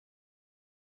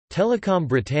Télécom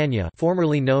Bretagne,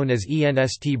 formerly known as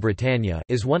ENST Bretagne,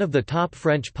 is one of the top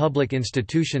French public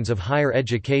institutions of higher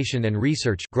education and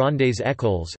research grandes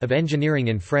écoles of engineering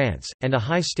in France, and a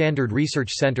high-standard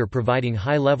research centre providing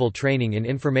high-level training in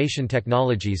information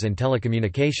technologies and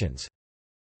telecommunications.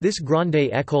 This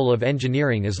grande école of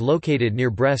engineering is located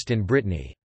near Brest in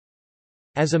Brittany.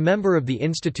 As a member of the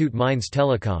Institut Mines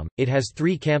Telecom, it has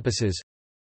 3 campuses: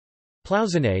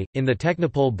 Plouzenay, in the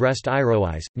Technopole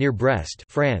Brest-Iroise, near Brest,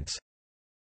 France.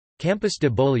 Campus de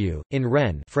Beaulieu, in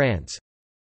Rennes, France.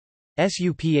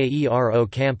 SUPAERO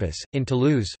campus, in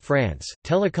Toulouse, France.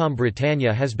 Télécom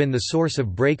Bretagne has been the source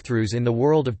of breakthroughs in the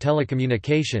world of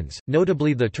telecommunications,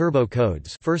 notably the turbo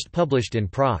codes first published in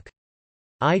Proc.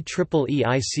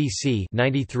 IEEE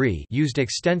 93 used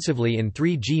extensively in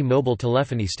 3G mobile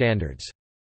telephony standards.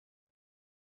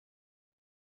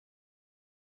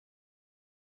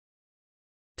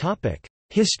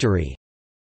 History.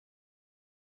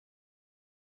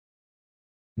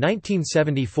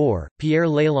 1974, Pierre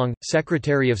Lalonde,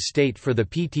 Secretary of State for the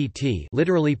PTT,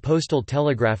 literally Postal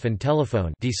Telegraph and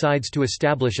Telephone, decides to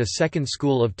establish a second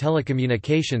school of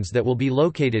telecommunications that will be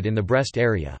located in the Brest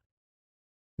area.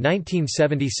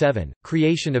 1977,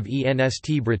 creation of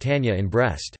ENST Bretagne in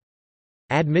Brest.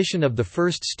 Admission of the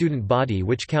first student body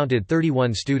which counted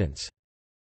 31 students.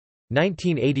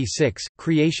 1986,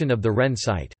 creation of the Rennes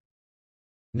site.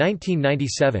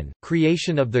 1997,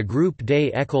 creation of the Groupe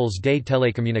des Écoles des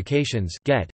Télécommunications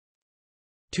 (GET).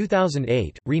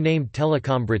 2008, renamed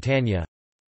Télécom Bretagne.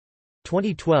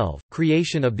 2012,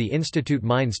 creation of the Institut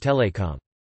Mines Telecom.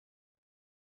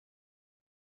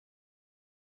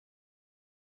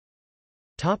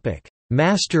 Topic: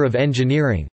 Master of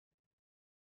Engineering.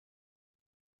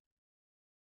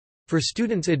 For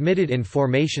students admitted in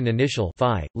Formation Initial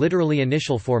 (FI), literally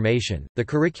initial formation, the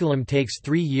curriculum takes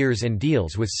 3 years and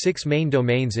deals with 6 main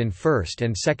domains in first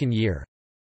and second year: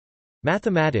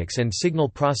 mathematics and signal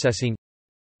processing,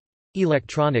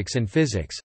 electronics and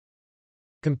physics,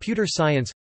 computer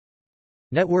science,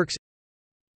 networks,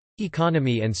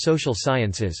 economy and social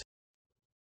sciences,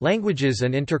 languages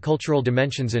and intercultural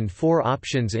dimensions, and 4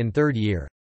 options in third year: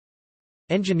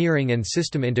 engineering and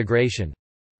system integration,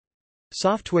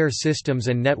 software systems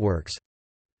and networks,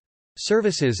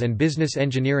 services and business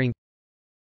engineering,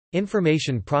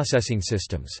 information processing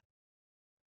systems.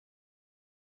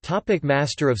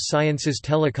 Master of Sciences.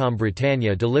 Télécom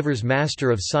Bretagne delivers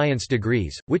Master of Science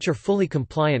degrees, which are fully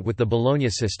compliant with the Bologna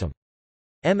system.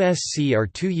 MSc are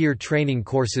 2-year training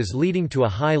courses leading to a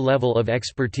high level of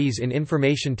expertise in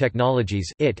information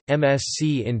technologies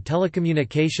MSc in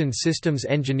Telecommunication Systems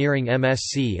Engineering,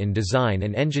 MSc in Design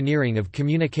and Engineering of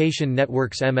Communication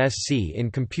Networks, MSc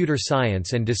in Computer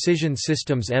Science and Decision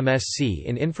Systems, MSc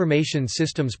in Information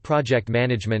Systems Project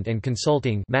Management and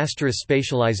Consulting, Masters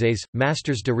Spécialisés,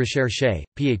 Masters de Recherche,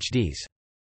 PhDs.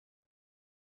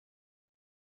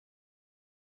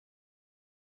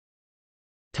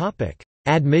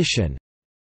 Admission.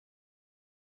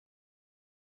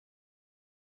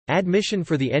 Admission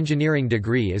for the engineering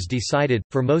degree is decided,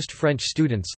 for most French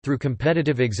students, through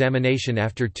competitive examination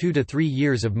after 2 to 3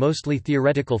 years of mostly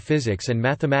theoretical physics and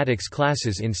mathematics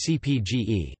classes in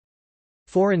CPGE.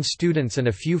 Foreign students and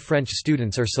a few French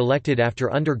students are selected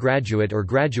after undergraduate or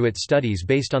graduate studies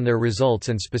based on their results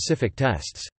and specific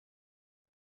tests.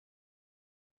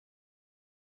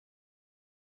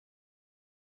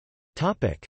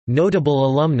 Notable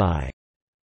alumni: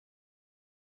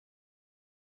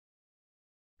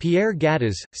 Pierre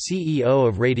Gattaz, CEO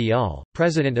of Radial,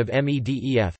 President of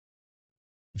MEDEF.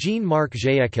 Jean-Marc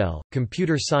Jaekel,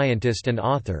 computer scientist and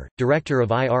author, Director of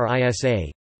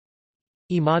IRISA.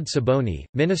 Imad Saboni,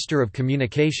 Minister of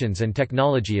Communications and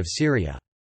Technology of Syria.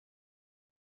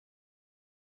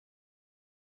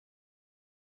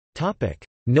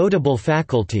 Notable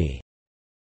faculty: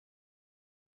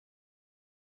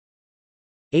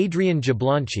 Adrien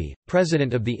Jablonski,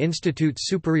 President of the Institut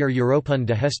Supérieur Européen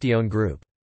de Gestion Group.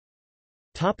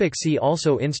 See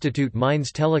also: Institut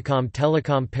Mines Telecom,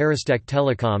 Telecom Paristech,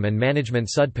 Telecom and Management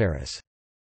Sud Paris.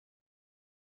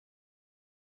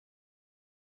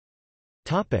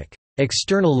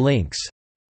 External links.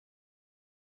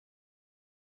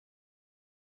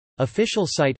 Official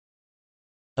site,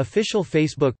 official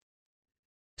Facebook,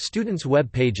 students' web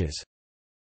pages,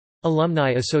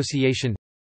 Alumni Association,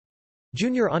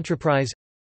 Junior Enterprise,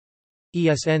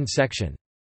 ESN section.